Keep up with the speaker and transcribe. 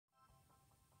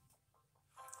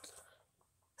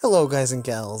Hello guys and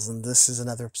gals, and this is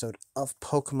another episode of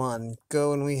Pokemon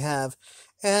Go, and we have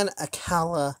an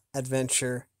Akala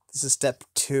Adventure. This is step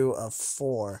 2 of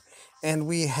 4, and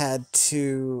we had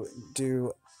to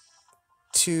do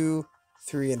 2,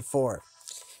 3, and 4.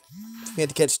 We had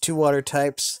to catch 2 water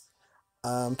types,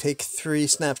 take 3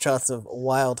 snapshots of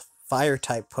wild fire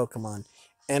type Pokemon,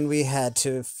 and we had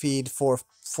to feed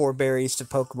four berries to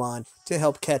Pokemon to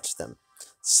help catch them.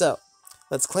 So,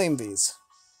 let's claim these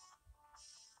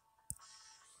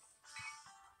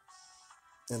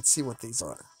and see what these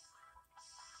are.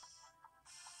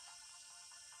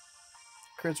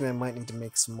 Occurs to me I might need to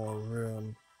make some more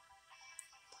room.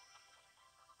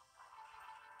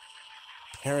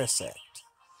 Parasect.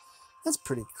 That's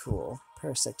pretty cool.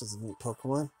 Parasect is a neat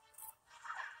Pokemon.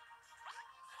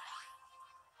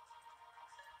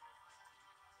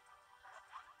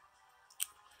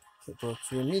 Okay, broke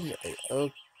free immediately. Okay,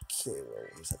 well,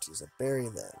 we'll just have to use a berry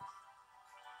then.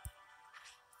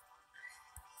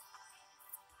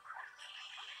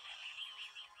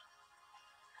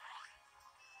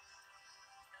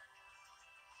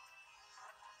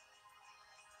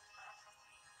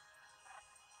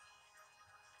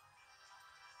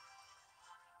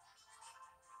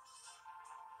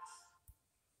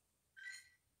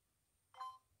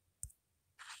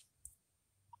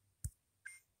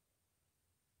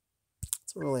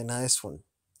 It's a really nice one.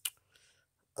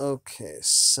 Okay,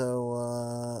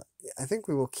 so I think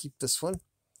we will keep this one.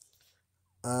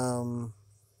 We'll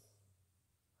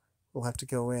have to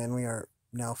go in. We are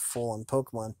now full on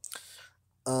Pokemon.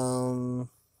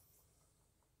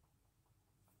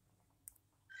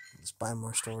 Let's buy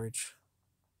more storage.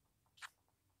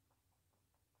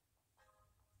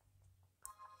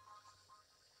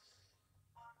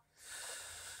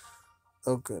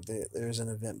 Oh, good. There's an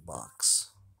event box.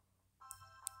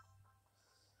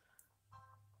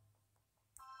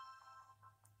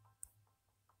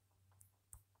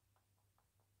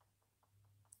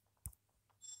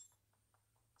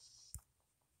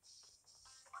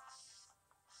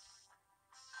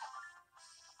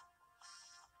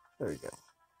 There we go.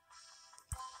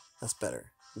 That's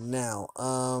better. Now,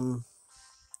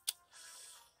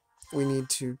 we need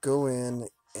to go in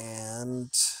and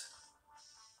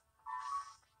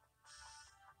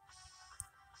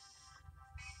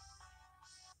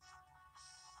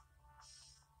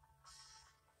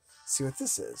see what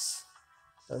this is.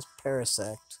 That's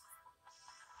Parasect.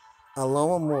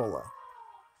 Alomomola.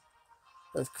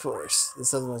 Of course.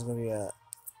 This other one's going to be a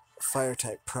fire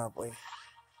type, probably.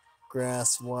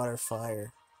 Grass, water,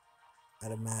 fire.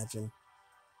 I'd imagine.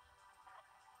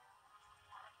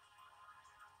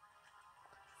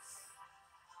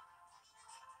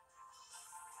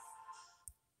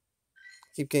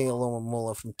 Keep getting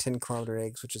Alomomola from 10-kilometer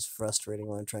eggs, which is frustrating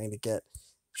when I'm trying to get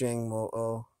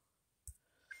Jangmo-O.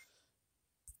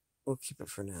 We'll keep it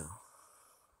for now.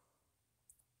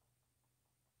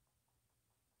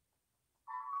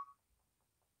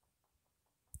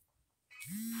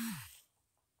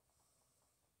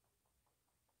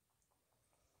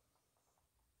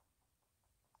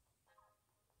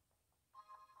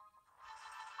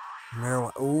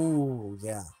 Marijuana. Ooh,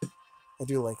 yeah. I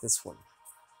do like this one.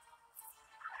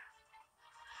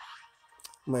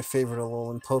 My favorite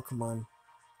Alolan Pokemon.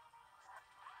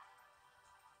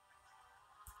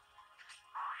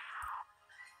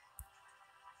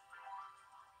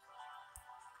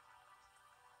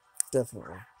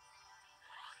 Definitely.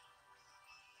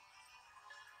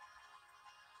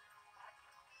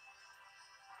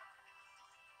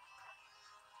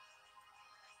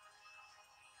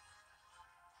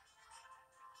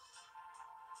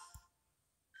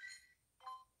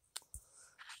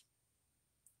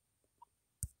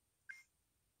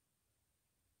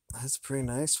 That's a pretty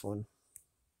nice one.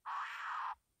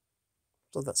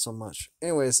 Love that so much.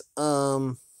 Anyways,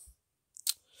 okay,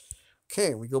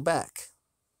 we go back.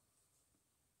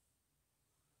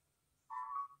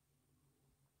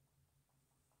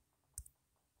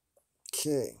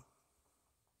 Okay.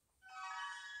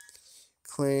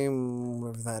 Claim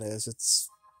whatever that is. It's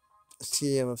a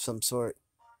TM of some sort.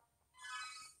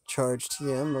 Charge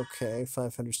TM, okay.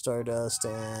 500 Stardust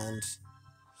and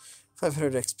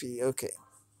 500 XP, okay.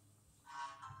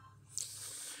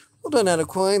 Well done,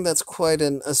 Adequine. That's quite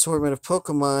an assortment of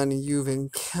Pokemon you've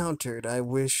encountered. I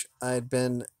wish I'd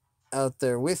been out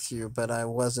there with you, but I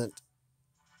wasn't.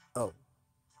 Oh,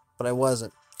 but I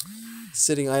wasn't.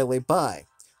 Sitting idly by.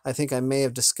 I think I may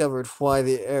have discovered why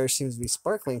the air seems to be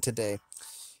sparkling today.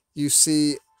 You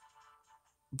see,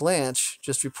 Blanche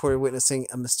just reported witnessing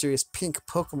a mysterious pink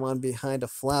Pokemon behind a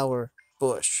flower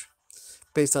bush.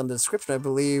 Based on the description, I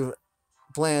believe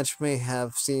Blanche may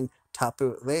have seen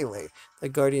Tapu Lele, the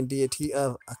guardian deity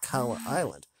of Akala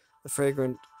Island. The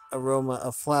fragrant aroma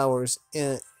of flowers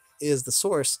is the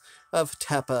source of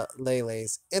Tapu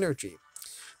Lele's energy.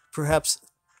 Perhaps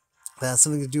that has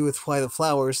something to do with why the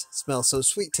flowers smell so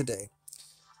sweet today.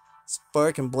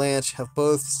 Spark and Blanche have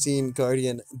both seen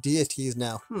guardian deities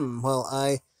now. While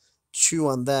I chew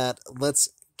on that, let's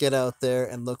get out there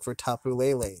and look for Tapu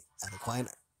Lele at a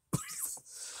Quiner.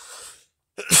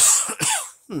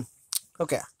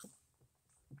 Okay.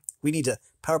 We need to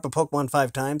power up a Pokemon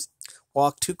 5 times,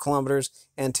 walk 2 kilometers,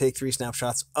 and take 3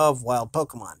 snapshots of wild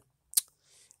Pokemon.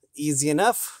 Easy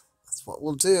enough. That's what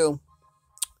we'll do.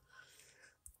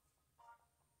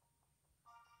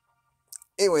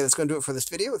 Anyway, that's going to do it for this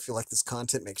video. If you like this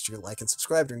content, make sure you like and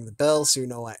subscribe, ring the bell so you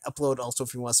know I upload. Also,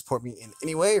 if you want to support me in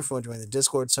any way, if you want to join the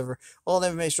Discord server, all the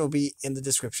information will be in the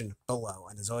description below.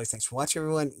 And as always, thanks for watching,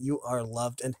 everyone. You are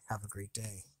loved, and have a great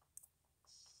day.